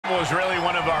Rumble is really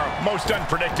one of our most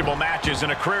unpredictable matches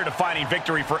and a career-defining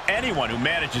victory for anyone who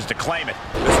manages to claim it.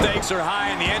 The stakes are high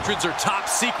and the entrants are top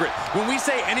secret. When we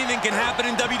say anything can happen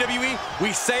in WWE,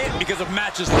 we say it because of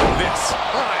matches like this.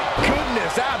 My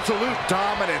goodness, absolute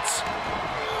dominance.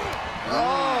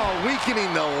 Oh,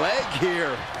 weakening the leg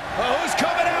here. Oh, who's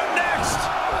coming out next?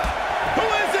 Who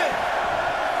is it?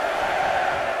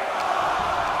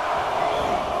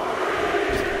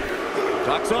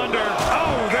 Ducks under.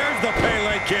 Oh, there's the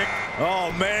Pele kick.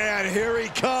 Oh, man, here he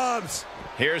comes.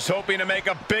 Here's hoping to make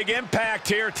a big impact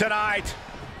here tonight.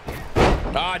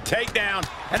 Takedown,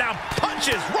 and now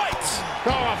punches, rights.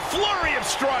 Oh, a flurry of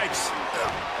strikes.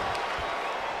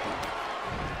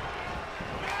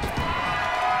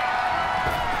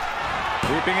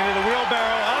 Creeping into the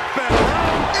wheelbarrow, up and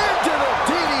around. Into the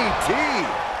DDT.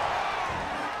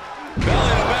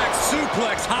 Belly to back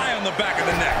suplex high on the back of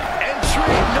the neck.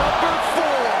 Entry number 4.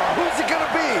 Who's it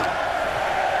gonna be?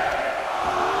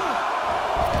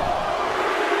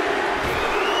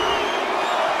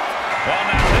 Well,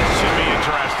 now this should be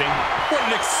interesting. What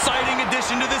an exciting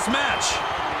addition to this match.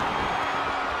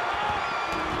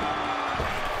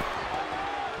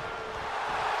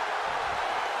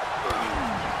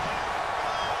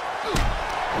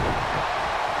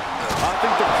 I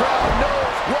think the crowd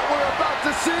knows what we're about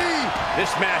to see.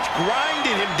 This match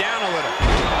grinded him down a little.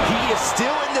 He is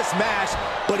still in this match,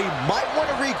 but he might want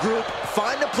to regroup,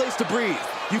 find a place to breathe.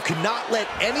 You cannot let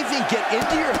anything get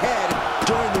into your head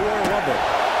during the Royal Rumble.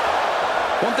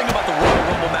 One thing about the Royal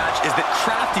Rumble match is that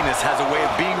craftiness has a way of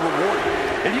being rewarded.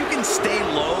 If you can stay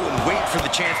low and wait for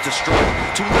the chance to strike,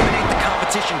 to eliminate the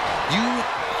competition, you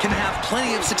can have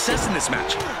plenty of success in this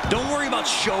match. Don't worry about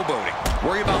showboating.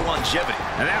 Worry about longevity.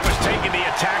 And that was taking the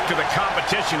attack to the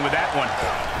competition with that one.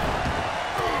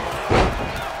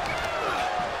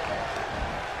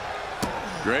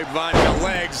 Grapevine to the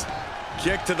legs.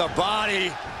 Kick to the body.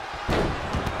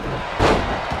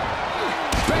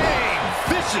 Bang!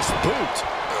 Vicious boot.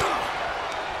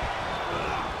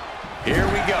 Here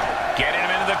we go. Getting him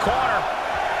into the corner.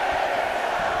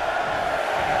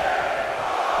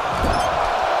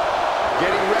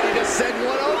 Getting ready to send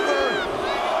one over.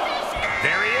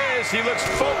 There he is. He looks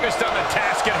focused on the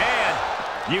task at hand.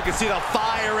 You can see the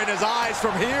fire in his eyes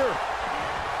from here.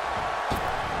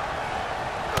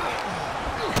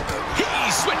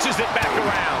 He switches it back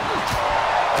around.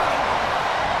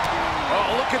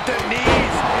 Oh, look at the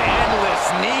knees.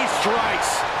 Endless knee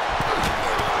strikes.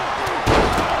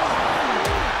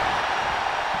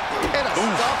 And a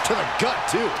stop to the gut,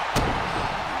 too.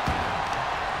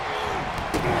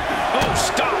 Oh,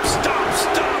 stop, stop,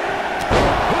 stop.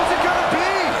 Who's it gonna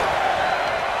be?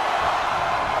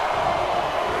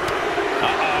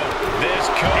 Uh-oh. This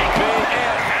could be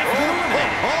it.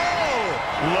 Oh!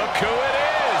 Look who it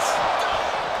is.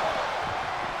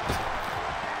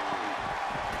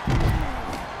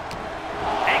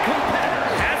 A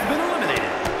competitor has been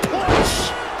eliminated. Push.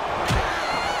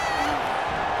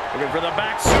 Looking for the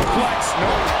back suplex.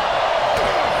 Nope.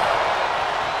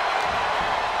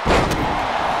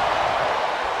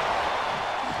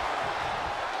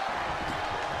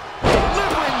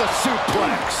 Delivering the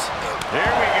suplex.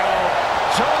 Here we go.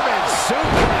 German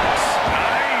suplex.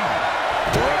 9.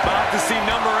 We're about to see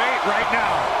number 8 right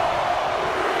now.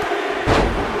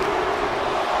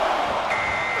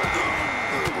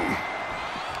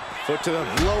 Foot to the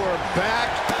lower back.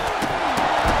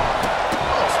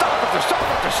 Oh, stop after stop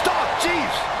after stop.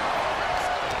 Jeez.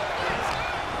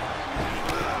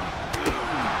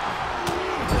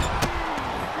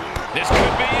 This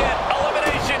could be it.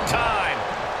 Elimination time.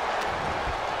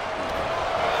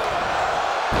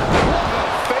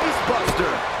 Face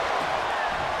buster.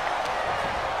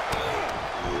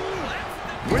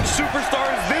 Which superstar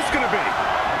is this going to be?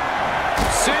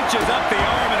 Cinches up the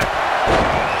arm and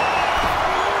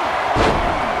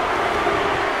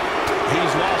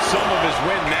He's lost some of his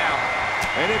wind now.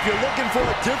 And if you're looking for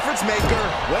a difference maker,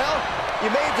 well, you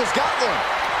may have just got one.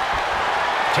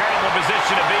 Terrible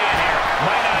position to be in here.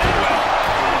 Might not end well.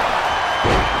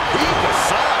 Heave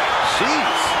aside.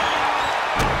 Jeez.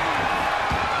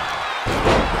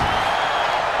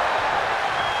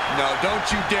 no, don't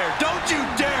you dare. Don't you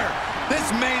dare. This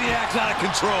maniac's out of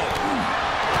control.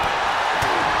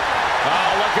 Oh,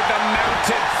 look at the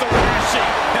mounted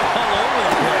thrashing. All over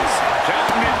the place.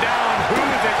 Counting it down. Who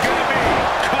is it going to be?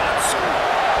 Cuts.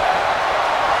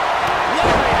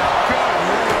 Lariat. Good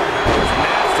Lord. That was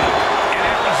nasty. And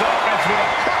it was offense with a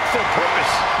hurtful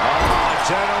purpose. Oh,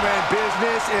 gentlemen,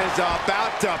 business is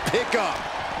about to pick up.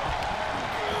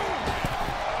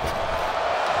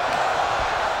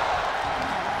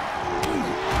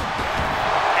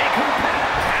 A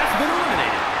competitor has been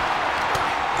eliminated.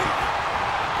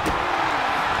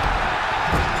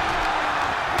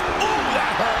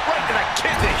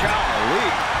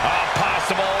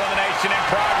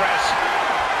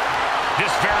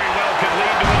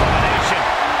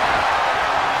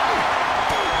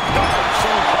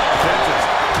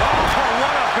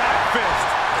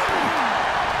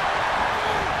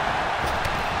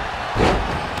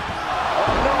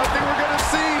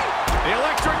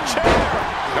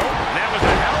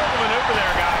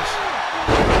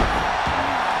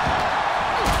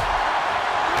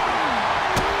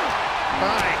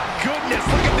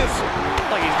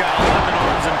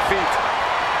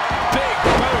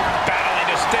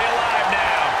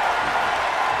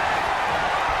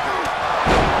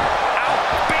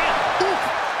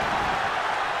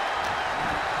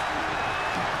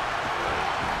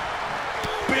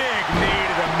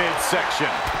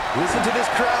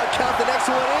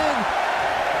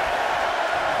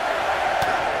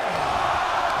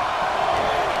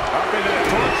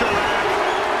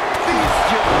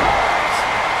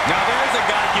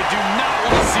 do not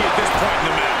want to see at this point in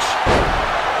the match.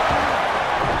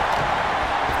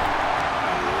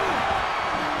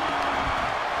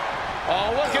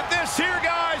 Oh, look at this here,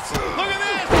 guys. Look at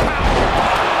this.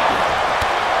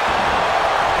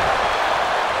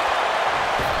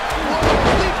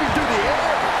 Leaping through the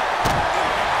air.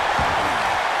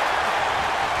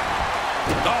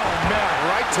 Oh, man,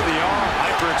 right to the arm.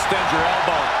 Hyperextend your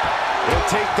elbow. He'll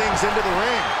take things into the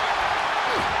ring.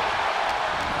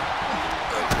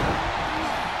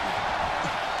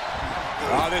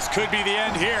 Oh, this could be the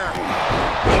end here.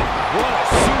 What a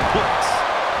suplex.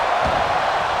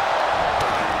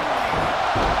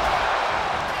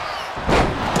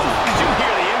 Did you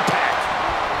hear the impact?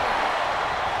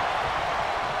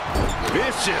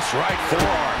 Vicious right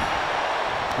forearm.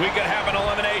 We could have an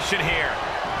elimination here.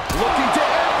 Looking to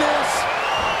end this.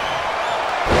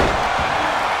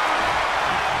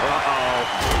 Uh-oh.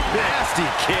 Nasty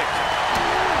kick.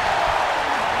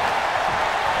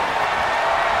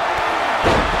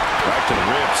 Right to the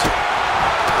ribs.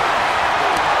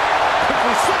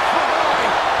 Quickly slips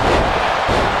behind.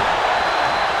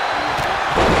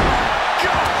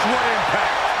 Gosh, what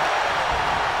impact.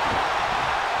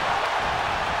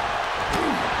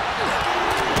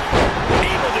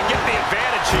 Able to get the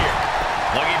advantage here.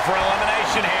 Looking for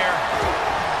elimination here.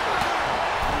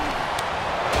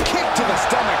 Kick to the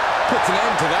stomach. Puts an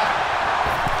end to that.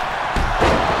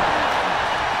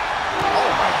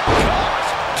 Oh my gosh.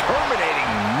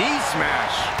 Terminating knee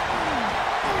smash.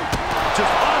 Just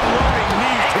unloading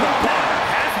knees to the body.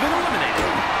 Has been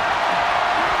eliminated.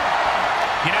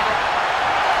 You never...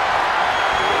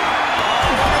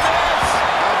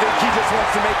 I think he just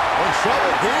wants to make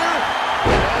trouble here.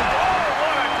 Oh,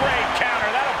 what a great counter.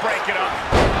 That'll break it up.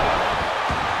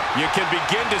 You can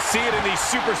begin to see it in these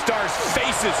superstars'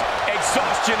 faces.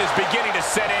 Exhaustion is beginning to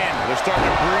set in. They're starting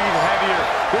to breathe heavier.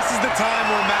 This is the time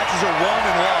where matches are won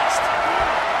and lost.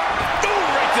 Ooh,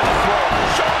 right to the throat.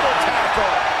 Shoulder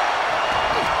tackle.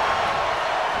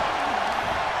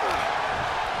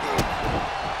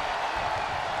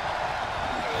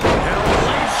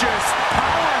 Hellacious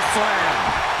power slam.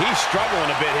 He's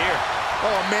struggling a bit here.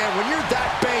 Oh, man, when you're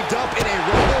that banged up in a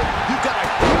rumble, you've got a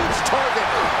huge target.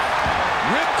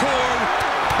 Ripcord.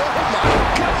 Oh, my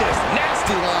goodness.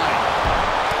 Nasty line.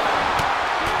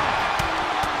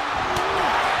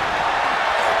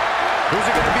 Who's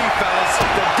it going to be, fellas?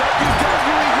 The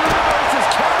WWE Universe is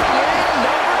counting in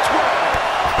number 12.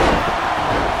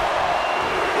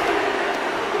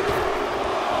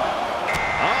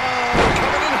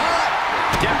 Coming in hot.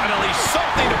 Definitely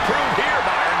something to prove here,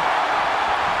 Byron.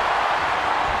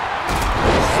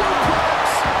 Suplex.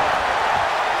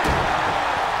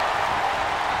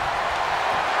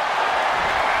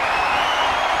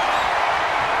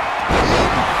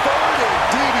 Inverted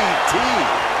DDT.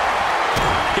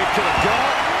 Kick to the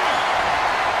gut.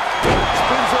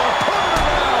 Spins her opponent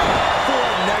around for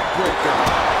a neck breaker.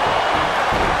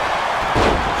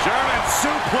 German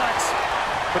suplex.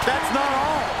 But that's not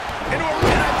all. And I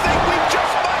think we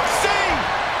just might see.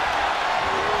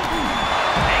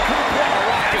 A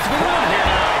competitor has been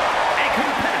eliminated. A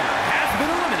competitor has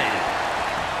been eliminated.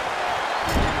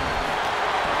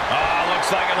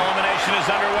 Looks like an elimination is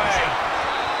underway.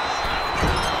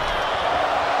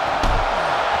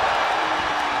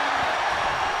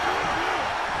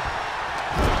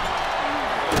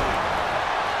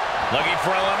 Looking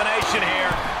for elimination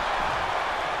here.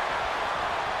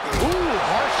 Ooh,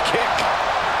 harsh kick.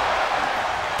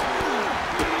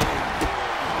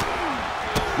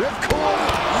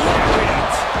 Ripcord.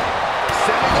 Great.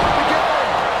 Setting up again.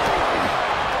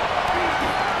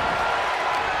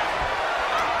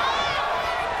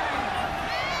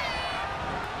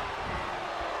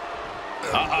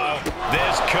 Uh-oh.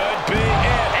 This could be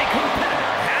it. A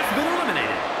competitor has been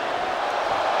eliminated.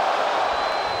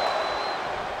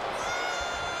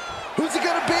 Who's it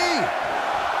gonna be?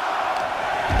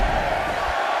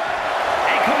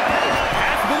 A competitor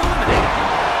has been eliminated.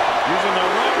 Using the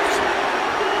ropes.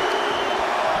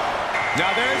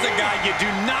 Now there's a guy you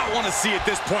do not want to see at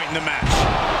this point in the match.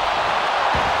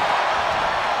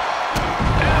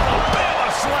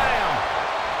 Alabama slam.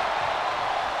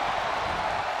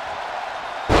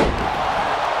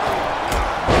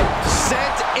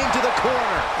 Sent into the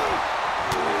corner.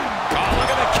 Oh, look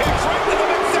at the kicks right to the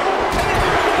midsection.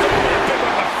 And big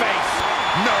with the face.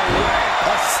 No way.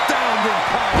 Astounding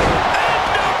power.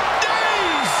 End of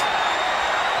days.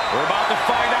 We're about to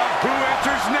find out who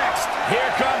enters next.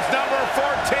 Here comes number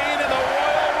 14 in the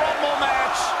Royal Rumble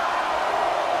match.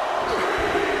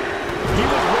 He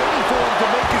was waiting for him to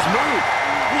make his move.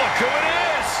 Look who it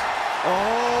is.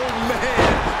 Oh,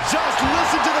 man. Just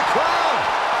listen to the crowd.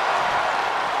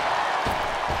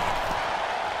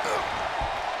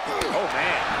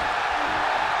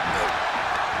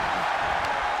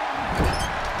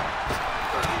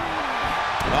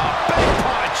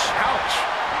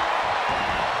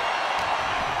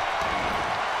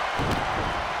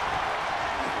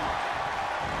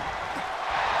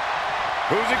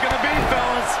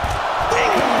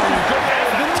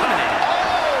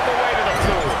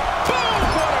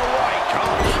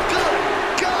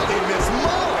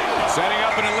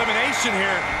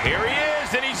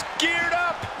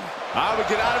 I would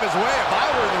get out of his way if I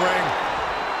were in the ring.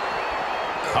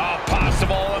 A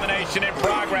possible elimination in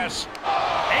progress.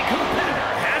 A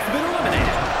competitor has been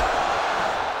eliminated.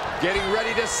 Getting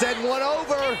ready to send one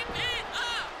over.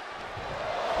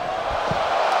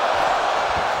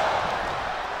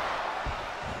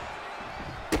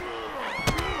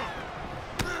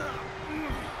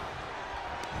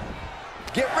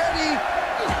 Get ready.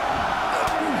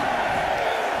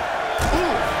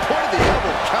 Ooh, point of the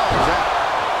elbow counters out.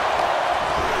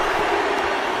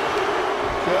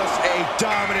 Just a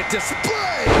dominant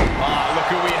display. Oh,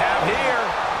 look who we have here.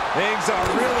 Things are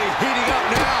really heating up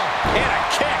now. And a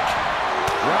kick.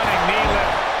 Running knee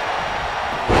lift.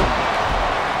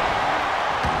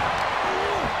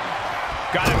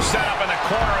 Got him set up in the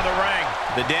corner of the ring.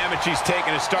 The damage he's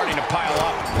taken is starting to pile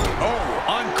up.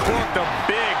 Oh, uncorked a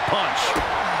big punch.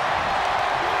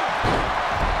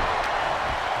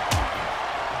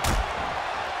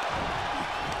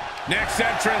 Next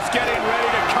entrance getting ready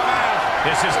to come out.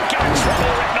 This has got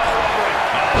trouble written all over it.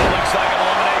 Oh, looks like an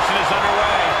elimination is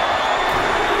underway.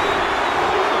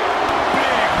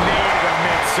 Big knee to the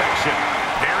midsection.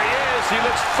 There he is. He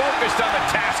looks focused on the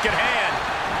task at hand.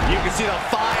 You can see the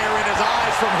fire in his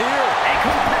eyes from here. A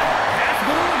competitor has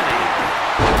been eliminated.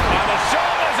 On the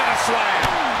shoulders and a slam.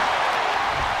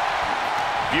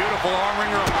 Beautiful arm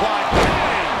wringer applied.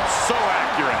 Bang! So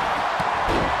accurate.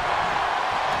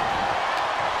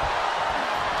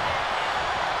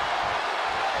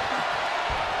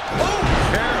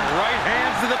 Right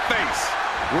hands to the face.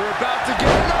 We're about to get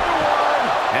another one.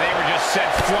 And they were just sent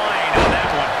flying on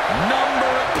that one.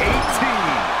 Number 18.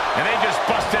 And they just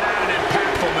busted out an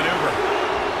impactful maneuver.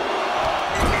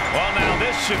 Well, now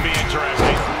this should be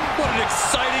interesting. What an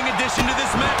exciting addition to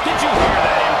this match. Did you hear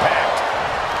that impact?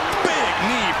 Big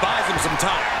knee buys him some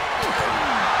time.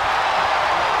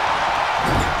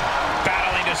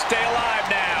 Battling to stay alive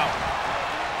now.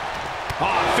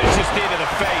 Oh, vicious knee to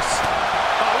the face.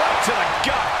 Oh, right to the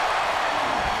gut.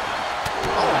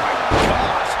 Oh my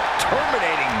gosh.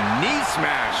 Terminating knee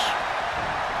smash.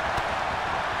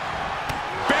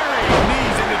 Burying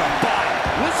knees into the body.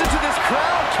 Listen to this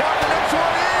crowd. Count the next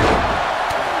one in.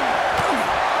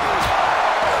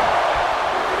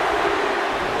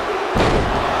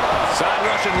 Side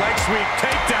Russian leg sweep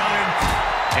takedown.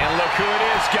 And look who it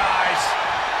is, guys.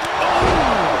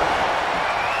 Oh.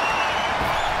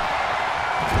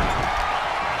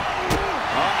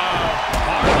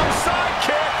 Harlem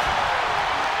sidekick.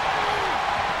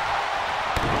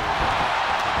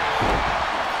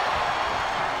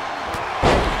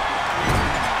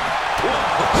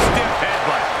 Stiff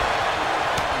headbutt.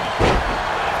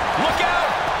 Look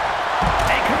out.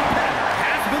 A competitor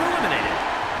has been eliminated.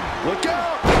 Look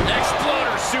out.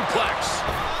 Exploder suplex.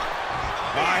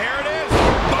 Here it is.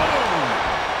 Boom.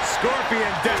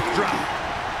 Scorpion death drop.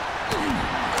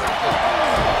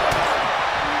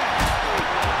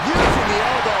 Using the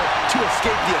elbow to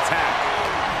escape the attack.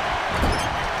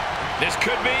 This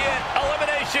could be it.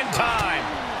 Elimination time.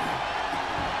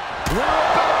 We're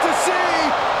about to see.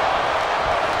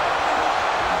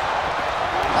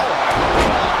 Oh my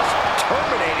gosh.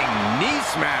 Terminating knee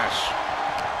smash.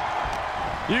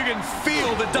 You can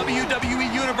feel the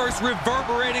WWE Universe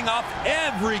reverberating off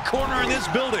every corner in this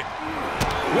building.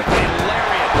 With the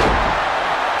lariat.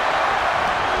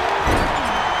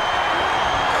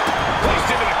 Placed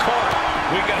into the corner.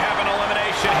 We could have an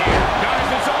elimination here.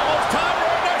 Guys, it's almost time for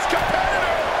our next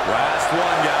competitor. Last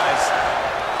one, guys.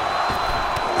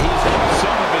 He's on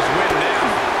some of his win now.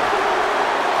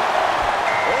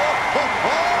 Oh, ho,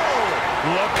 ho.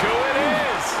 Look who it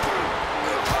is.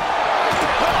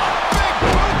 Big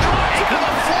boot drop to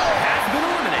the floor. Has been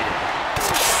eliminated.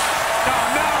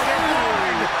 Oh, no, they're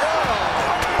blind.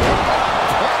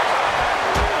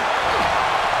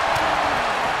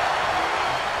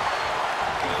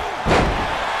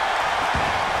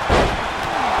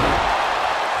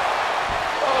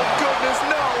 Oh, goodness,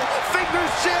 no.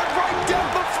 Fingers jammed right down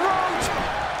the throat.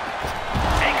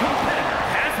 A competitor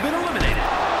has been eliminated.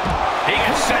 He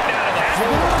gets sent down to the Has been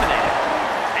floor. eliminated.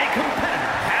 A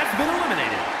competitor has been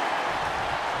eliminated.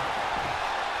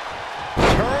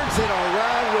 Turns it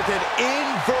around with an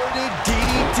inverted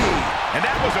DDT. And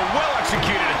that was a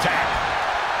well-executed attack.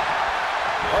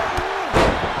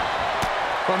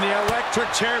 From the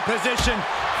electric chair position,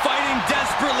 fighting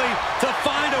desperately to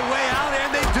find a way out,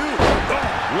 and they do.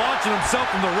 Launching himself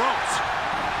from the ropes.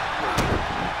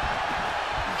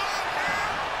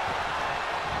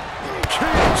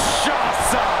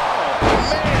 Kinshasa.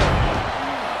 Man.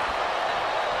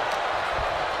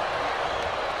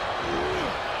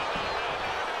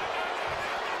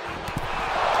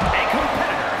 A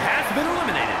competitor has been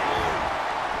eliminated.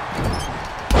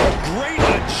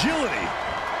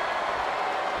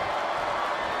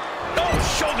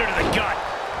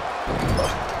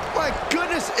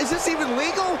 anything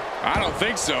legal? I don't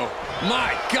think so.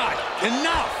 My God,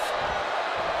 enough!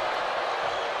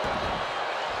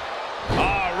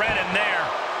 Oh, right in there.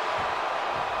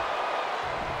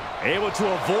 Able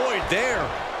to avoid there.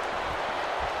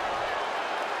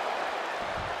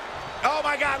 Oh,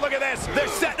 my God, look at this. They're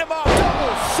setting him up.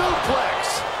 Double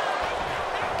suplex.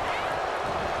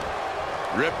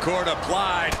 Ripcord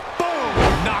applied. Boom!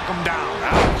 Knock him down.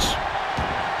 Ouch.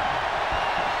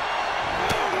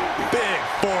 Big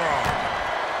forearm.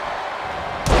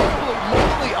 Holy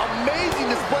moly, amazing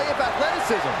display of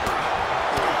athleticism.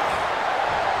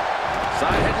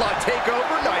 Side headlock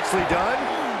takeover, nicely done.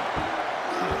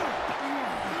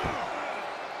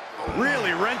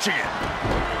 Really wrenching it.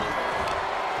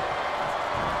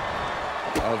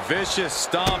 A vicious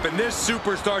stomp, and this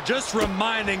superstar just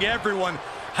reminding everyone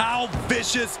how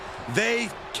vicious they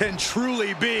can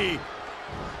truly be.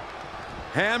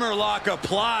 Hammerlock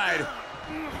applied.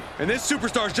 And this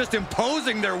superstar is just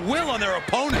imposing their will on their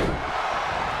opponent.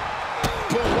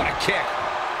 Boom, what a kick.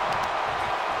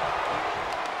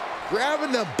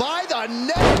 Grabbing them by the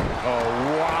neck.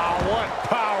 Oh, wow, what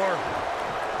power.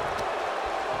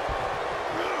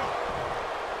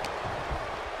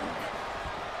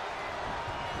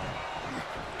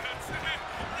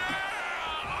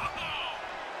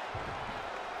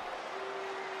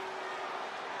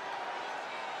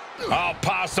 Oh,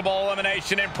 possible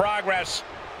elimination in progress.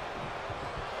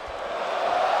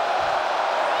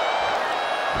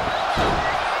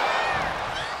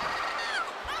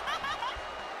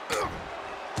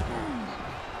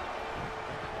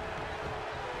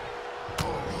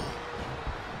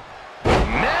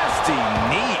 Nasty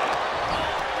knee.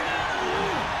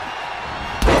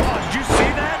 Oh, did you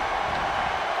see that?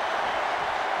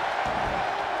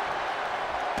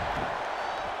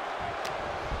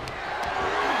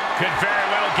 Could very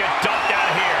well get dumped out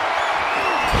of here.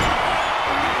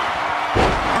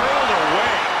 Hurled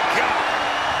away. God.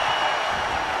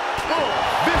 Oh,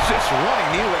 vicious running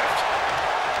knee lift.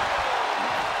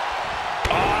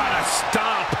 Oh, and a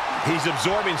stomp. He's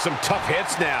absorbing some tough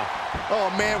hits now. Oh,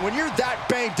 man, when you're that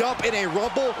banged up in a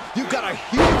rumble, you've got a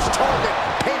huge target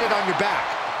painted on your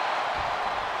back.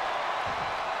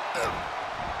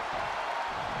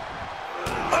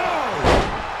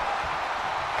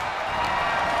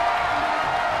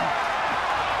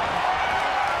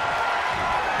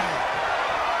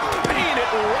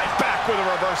 Right back with a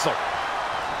reversal.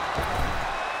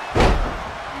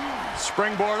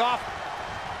 Springboard off.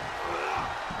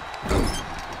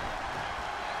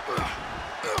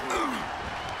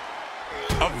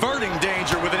 Averting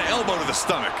danger with an elbow to the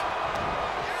stomach.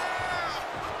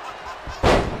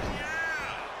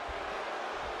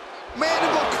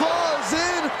 Mandible claws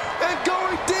in and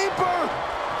going deeper.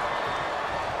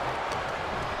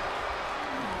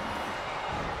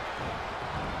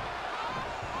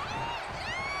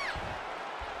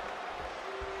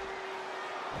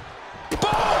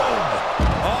 Oh,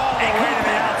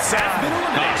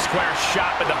 square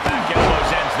shot, but the back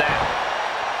elbows ends that.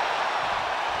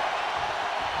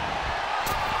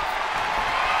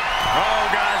 Oh,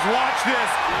 guys, watch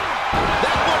this.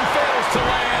 That one fails to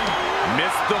land.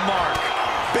 Missed the mark.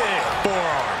 Big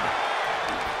forearm.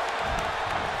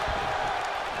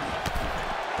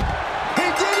 He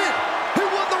did it. He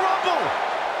won the Rumble.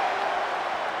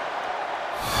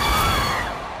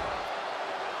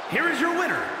 Here is your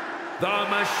winner, the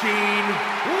Machine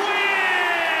wins.